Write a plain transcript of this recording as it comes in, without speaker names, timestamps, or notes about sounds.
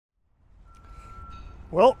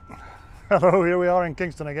Well, hello, here we are in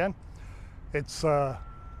Kingston again. It's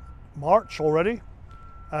March already,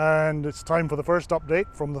 and it's time for the first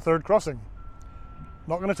update from the third crossing.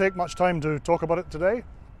 Not going to take much time to talk about it today,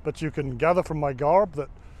 but you can gather from my garb that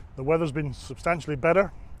the weather's been substantially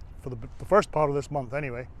better for the first part of this month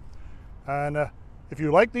anyway. And if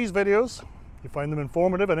you like these videos, you find them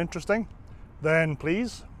informative and interesting, then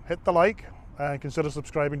please hit the like and consider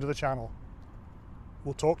subscribing to the channel.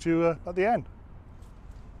 We'll talk to you at the end.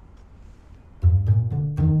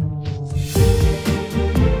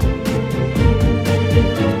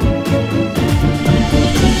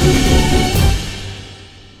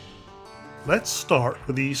 Let's start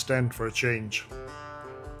with the East End for a change.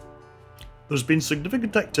 There's been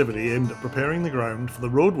significant activity aimed at preparing the ground for the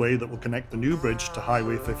roadway that will connect the new bridge to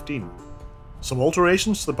Highway 15. Some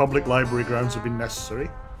alterations to the public library grounds have been necessary,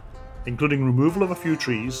 including removal of a few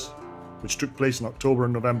trees, which took place in October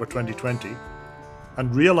and November 2020,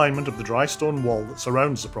 and realignment of the Drystone wall that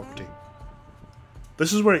surrounds the property.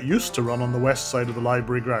 This is where it used to run on the west side of the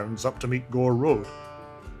library grounds up to meet Gore Road.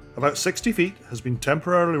 About 60 feet has been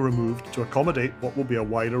temporarily removed to accommodate what will be a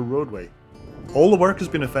wider roadway. All the work has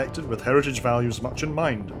been effected with heritage values much in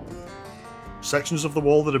mind. Sections of the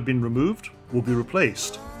wall that have been removed will be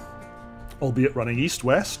replaced, albeit running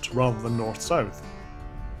east-west rather than north-south.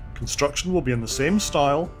 Construction will be in the same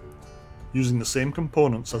style, using the same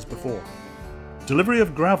components as before. Delivery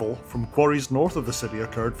of gravel from quarries north of the city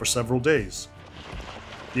occurred for several days.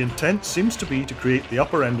 The intent seems to be to create the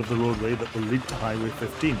upper end of the roadway that will lead to Highway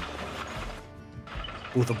 15.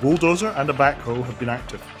 Both a bulldozer and a backhoe have been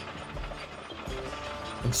active,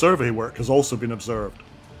 and survey work has also been observed.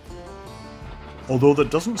 Although there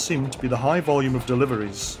doesn't seem to be the high volume of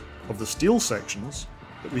deliveries of the steel sections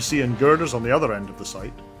that we see in girders on the other end of the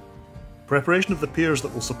site, preparation of the piers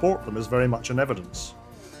that will support them is very much in evidence,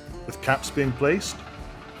 with caps being placed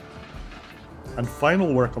and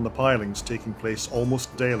final work on the pilings taking place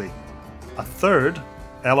almost daily. A third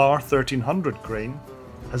LR 1300 crane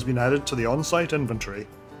has been added to the on-site inventory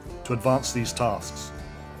to advance these tasks.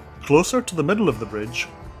 Closer to the middle of the bridge,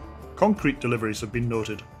 concrete deliveries have been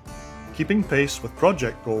noted, keeping pace with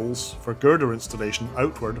project goals for girder installation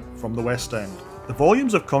outward from the west end. The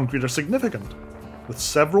volumes of concrete are significant, with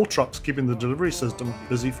several trucks keeping the delivery system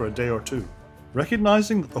busy for a day or two.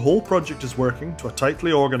 Recognising that the whole project is working to a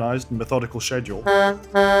tightly organised and methodical schedule,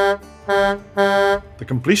 the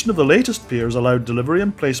completion of the latest piers allowed delivery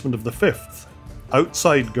and placement of the fifth,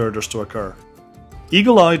 outside girders to occur.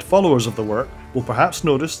 Eagle-eyed followers of the work will perhaps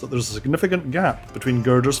notice that there's a significant gap between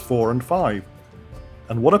girders 4 and 5,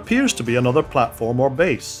 and what appears to be another platform or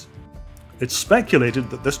base. It's speculated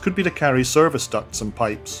that this could be to carry service ducts and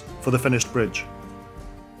pipes for the finished bridge.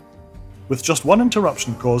 With just one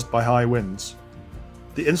interruption caused by high winds,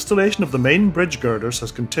 the installation of the main bridge girders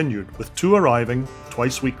has continued, with 2 arriving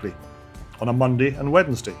twice weekly, on a Monday and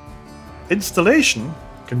Wednesday. Installation,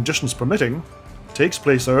 conditions permitting, takes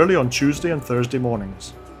place early on Tuesday and Thursday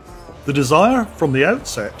mornings. The desire from the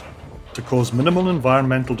outset to cause minimal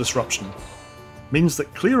environmental disruption means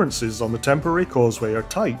that clearances on the temporary causeway are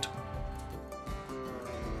tight.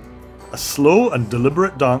 A slow and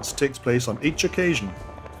deliberate dance takes place on each occasion,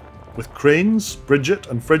 with cranes, Bridget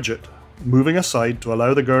and Frigid moving aside to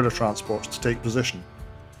allow the girder transports to take position,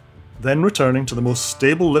 then returning to the most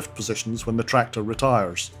stable lift positions when the tractor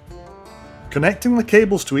retires. Connecting the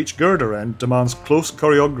cables to each girder end demands close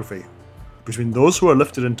choreography between those who are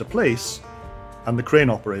lifted into place and the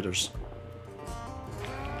crane operators.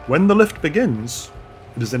 When the lift begins,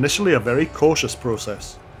 it is initially a very cautious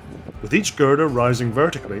process, with each girder rising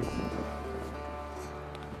vertically,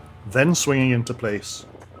 then swinging into place,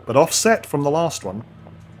 but offset from the last one,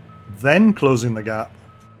 then closing the gap,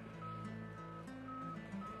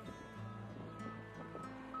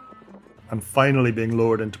 and finally being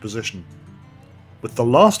lowered into position, with the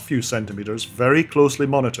last few centimetres very closely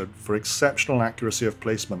monitored for exceptional accuracy of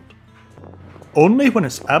placement. Only when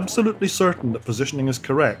it's absolutely certain that positioning is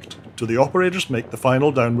correct do the operators make the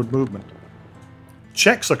final downward movement.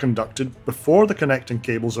 Checks are conducted before the connecting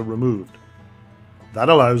cables are removed. That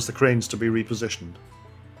allows the cranes to be repositioned.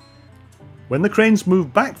 When the cranes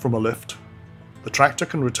move back from a lift, the tractor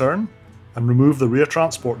can return and remove the rear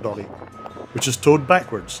transport dolly, which is towed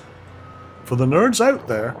backwards. For the nerds out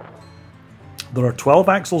there are 12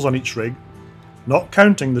 axles on each rig, not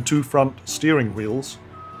counting the 2 front steering wheels,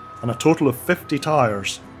 and a total of 50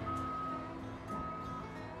 tyres.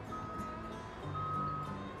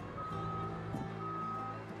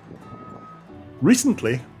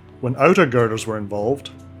 Recently, when outer girders were involved,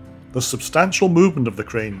 there's substantial movement of the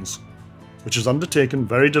cranes, which is undertaken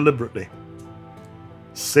very deliberately.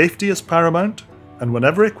 Safety is paramount, and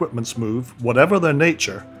whenever equipments move, whatever their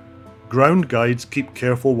nature, ground guides keep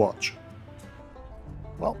careful watch.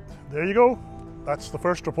 Well, there you go. That's the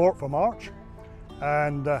first report for March,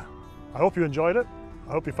 and I hope you enjoyed it.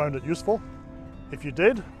 I hope you found it useful. If you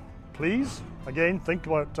did, please, again, think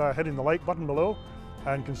about hitting the like button below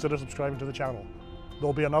and consider subscribing to the channel.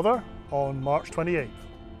 There'll be another on March 28th,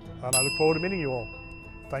 and I look forward to meeting you all.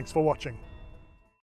 Thanks for watching.